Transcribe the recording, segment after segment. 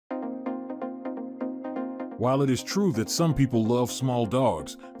While it is true that some people love small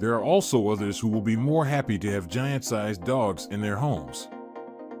dogs, there are also others who will be more happy to have giant-sized dogs in their homes.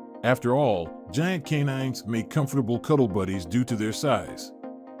 After all, giant canines make comfortable cuddle buddies due to their size.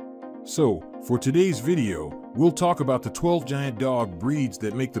 So, for today's video, we'll talk about the 12 giant dog breeds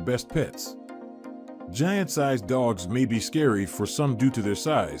that make the best pets. Giant-sized dogs may be scary for some due to their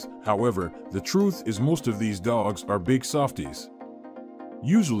size. However, the truth is most of these dogs are big softies.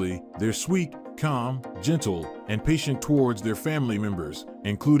 Usually, they're sweet, calm, gentle, and patient towards their family members,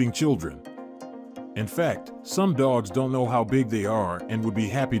 including children. In fact, some dogs don't know how big they are and would be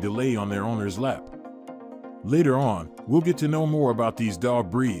happy to lay on their owner's lap. Later on, we'll get to know more about these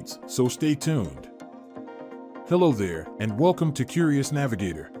dog breeds, so stay tuned. Hello there, and welcome to Curious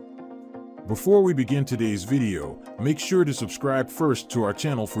Navigator. Before we begin today's video, make sure to subscribe first to our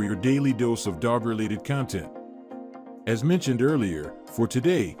channel for your daily dose of dog-related content. As mentioned earlier, for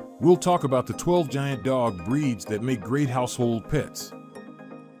today, we'll talk about the 12 giant dog breeds that make great household pets.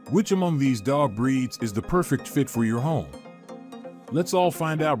 Which among these dog breeds is the perfect fit for your home? Let's all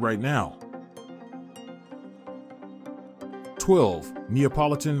find out right now. 12.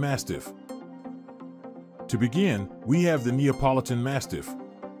 Neapolitan Mastiff. To begin, we have the Neapolitan Mastiff.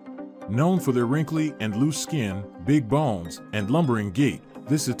 Known for their wrinkly and loose skin, big bones, and lumbering gait,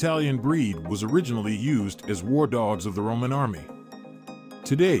 this Italian breed was originally used as war dogs of the Roman army.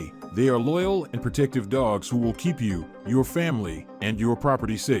 Today, they are loyal and protective dogs who will keep you, your family, and your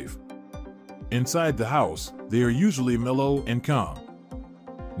property safe. Inside the house, they are usually mellow and calm.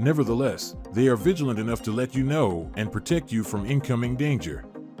 Nevertheless, they are vigilant enough to let you know and protect you from incoming danger.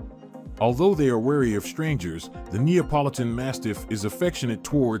 Although they are wary of strangers, the Neapolitan Mastiff is affectionate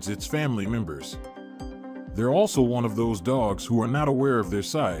towards its family members. They're also one of those dogs who are not aware of their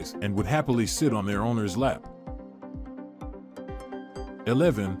size and would happily sit on their owner's lap.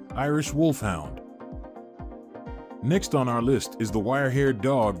 11. Irish Wolfhound. Next on our list is the wire-haired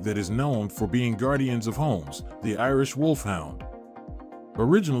dog that is known for being guardians of homes, the Irish Wolfhound.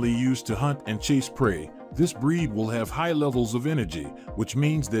 Originally used to hunt and chase prey, this breed will have high levels of energy, which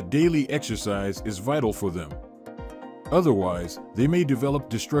means that daily exercise is vital for them. Otherwise, they may develop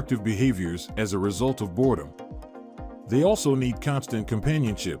destructive behaviors as a result of boredom. They also need constant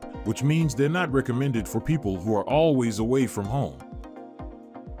companionship, which means they're not recommended for people who are always away from home.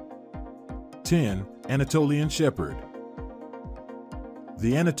 10. Anatolian Shepherd.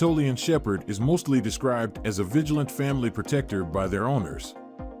 The Anatolian Shepherd is mostly described as a vigilant family protector by their owners.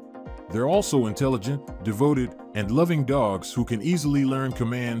 They're also intelligent, devoted, and loving dogs who can easily learn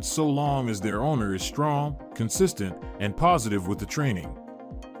commands so long as their owner is strong, consistent, and positive with the training.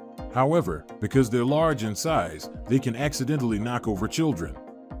 However, because they're large in size, they can accidentally knock over children.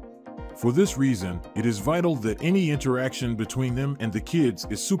 For this reason, it is vital that any interaction between them and the kids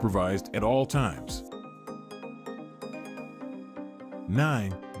is supervised at all times.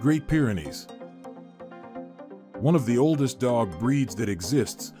 9. Great Pyrenees. One of the oldest dog breeds that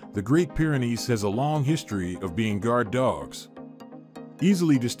exists, the Great Pyrenees has a long history of being guard dogs.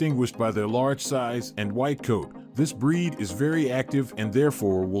 Easily distinguished by their large size and white coat, this breed is very active and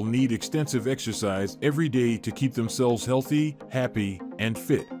therefore will need extensive exercise every day to keep themselves healthy, happy, and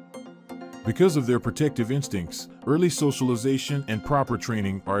fit. Because of their protective instincts, early socialization and proper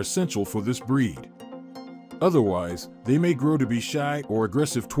training are essential for this breed. Otherwise, they may grow to be shy or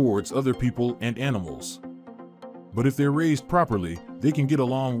aggressive towards other people and animals. But if they're raised properly, they can get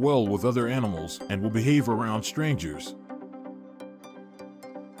along well with other animals and will behave around strangers.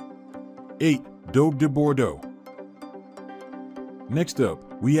 8. Dogue de Bordeaux. Next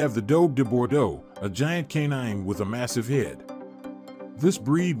up, we have the Dogue de Bordeaux, a giant canine with a massive head. This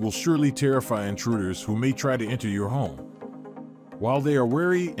breed will surely terrify intruders who may try to enter your home. While they are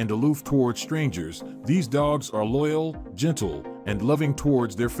wary and aloof towards strangers, these dogs are loyal, gentle, and loving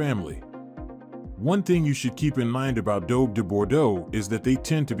towards their family. One thing you should keep in mind about Dogue de Bordeaux is that they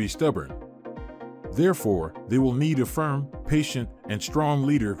tend to be stubborn. Therefore, they will need a firm, patient, and strong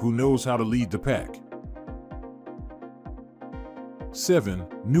leader who knows how to lead the pack. 7.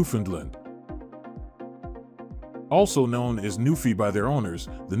 Newfoundland. Also known as Newfie by their owners,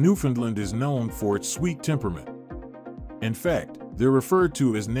 the Newfoundland is known for its sweet temperament. In fact, they're referred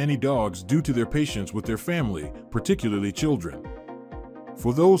to as nanny dogs due to their patience with their family, particularly children.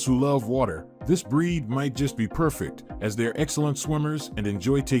 For those who love water, this breed might just be perfect, as they're excellent swimmers and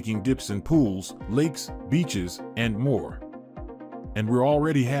enjoy taking dips in pools, lakes, beaches, and more. And we're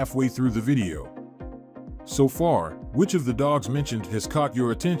already halfway through the video. So far, which of the dogs mentioned has caught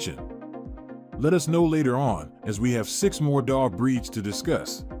your attention? Let us know later on, as we have 6 more dog breeds to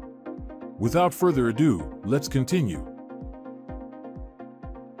discuss. Without further ado, let's continue.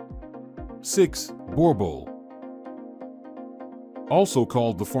 6. Boerboel. Also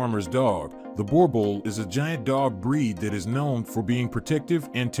called the farmer's dog, the Boerboel is a giant dog breed that is known for being protective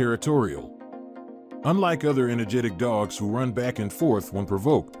and territorial. Unlike other energetic dogs who run back and forth when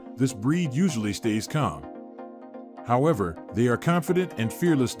provoked, this breed usually stays calm. However, they are confident and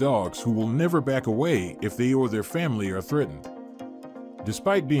fearless dogs who will never back away if they or their family are threatened.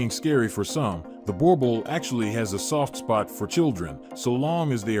 Despite being scary for some, the Boerboel actually has a soft spot for children, so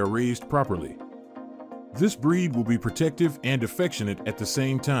long as they are raised properly. This breed will be protective and affectionate at the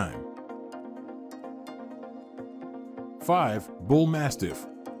same time. 5. Bullmastiff.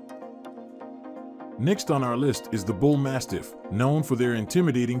 Next on our list is the Bullmastiff, known for their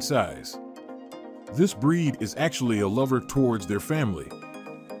intimidating size. This breed is actually a lover towards their family.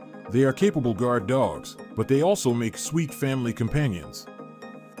 They are capable guard dogs, but they also make sweet family companions.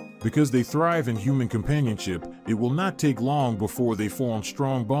 Because they thrive in human companionship, it will not take long before they form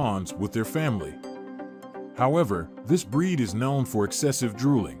strong bonds with their family. However, this breed is known for excessive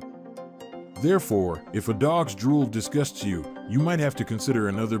drooling. Therefore, if a dog's drool disgusts you, you might have to consider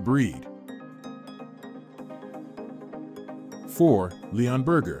another breed. 4.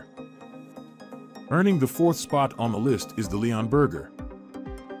 Leonberger. Earning the 4th spot on the list is the Leonberger.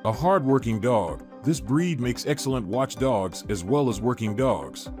 A hard-working dog, this breed makes excellent watchdogs as well as working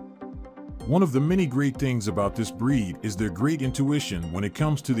dogs. One of the many great things about this breed is their great intuition when it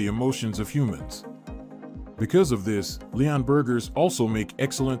comes to the emotions of humans. Because of this, Leonbergers also make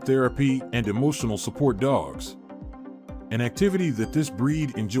excellent therapy and emotional support dogs. An activity that this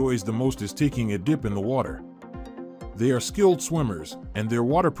breed enjoys the most is taking a dip in the water. They are skilled swimmers, and their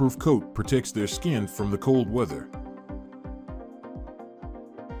waterproof coat protects their skin from the cold weather.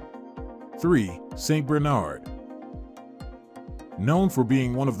 3. Saint Bernard. Known for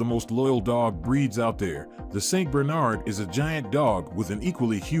being one of the most loyal dog breeds out there, the Saint Bernard is a giant dog with an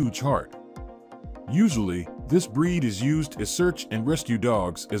equally huge heart. Usually, this breed is used as search and rescue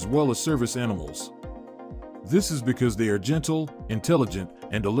dogs as well as service animals. This is because they are gentle, intelligent,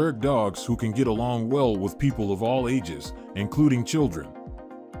 and alert dogs who can get along well with people of all ages, including children.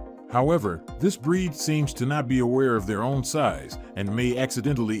 However, this breed seems to not be aware of their own size and may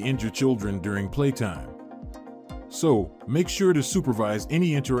accidentally injure children during playtime. So, make sure to supervise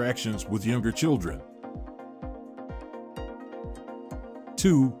any interactions with younger children.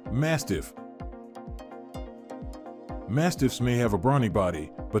 2. Mastiff. Mastiffs may have a brawny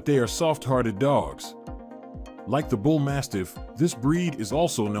body, but they are soft-hearted dogs. Like the Bullmastiff, this breed is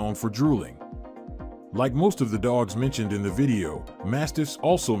also known for drooling. Like most of the dogs mentioned in the video, Mastiffs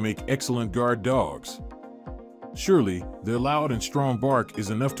also make excellent guard dogs. Surely, their loud and strong bark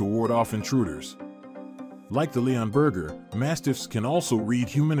is enough to ward off intruders. Like the Leonberger, Mastiffs can also read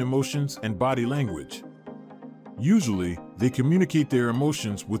human emotions and body language. Usually, they communicate their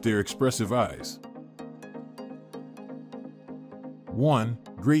emotions with their expressive eyes. 1.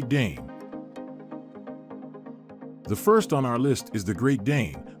 Great Dane. The first on our list is the Great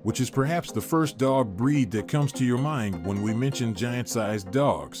Dane, which is perhaps the first dog breed that comes to your mind when we mention giant-sized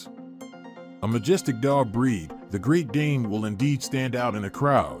dogs. A majestic dog breed, the Great Dane will indeed stand out in a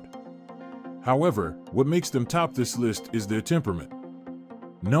crowd. However, what makes them top this list is their temperament.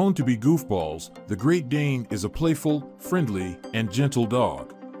 Known to be goofballs, the Great Dane is a playful, friendly, and gentle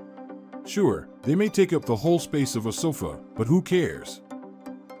dog. Sure, they may take up the whole space of a sofa, but who cares?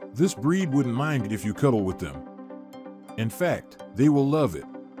 This breed wouldn't mind if you cuddle with them. In fact, they will love it.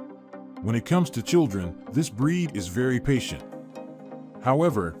 When it comes to children, this breed is very patient.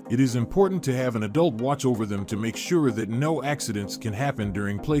 However, it is important to have an adult watch over them to make sure that no accidents can happen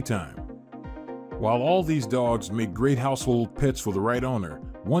during playtime. While all these dogs make great household pets for the right owner,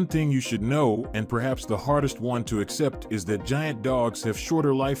 one thing you should know, and perhaps the hardest one to accept, is that giant dogs have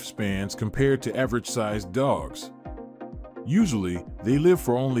shorter lifespans compared to average-sized dogs. Usually, they live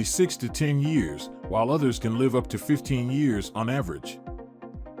for only 6 to 10 years, while others can live up to 15 years on average.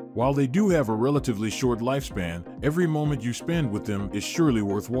 While they do have a relatively short lifespan, every moment you spend with them is surely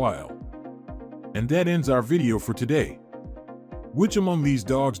worthwhile. And that ends our video for today. Which among these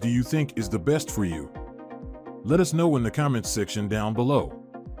dogs do you think is the best for you? Let us know in the comments section down below.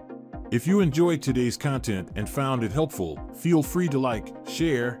 If you enjoyed today's content and found it helpful, feel free to like,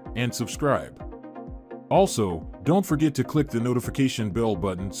 share, and subscribe. Also, don't forget to click the notification bell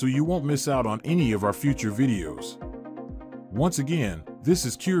button so you won't miss out on any of our future videos. Once again, this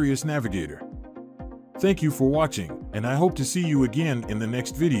is Curious Navigator. Thank you for watching, and I hope to see you again in the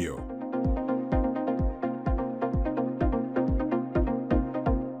next video.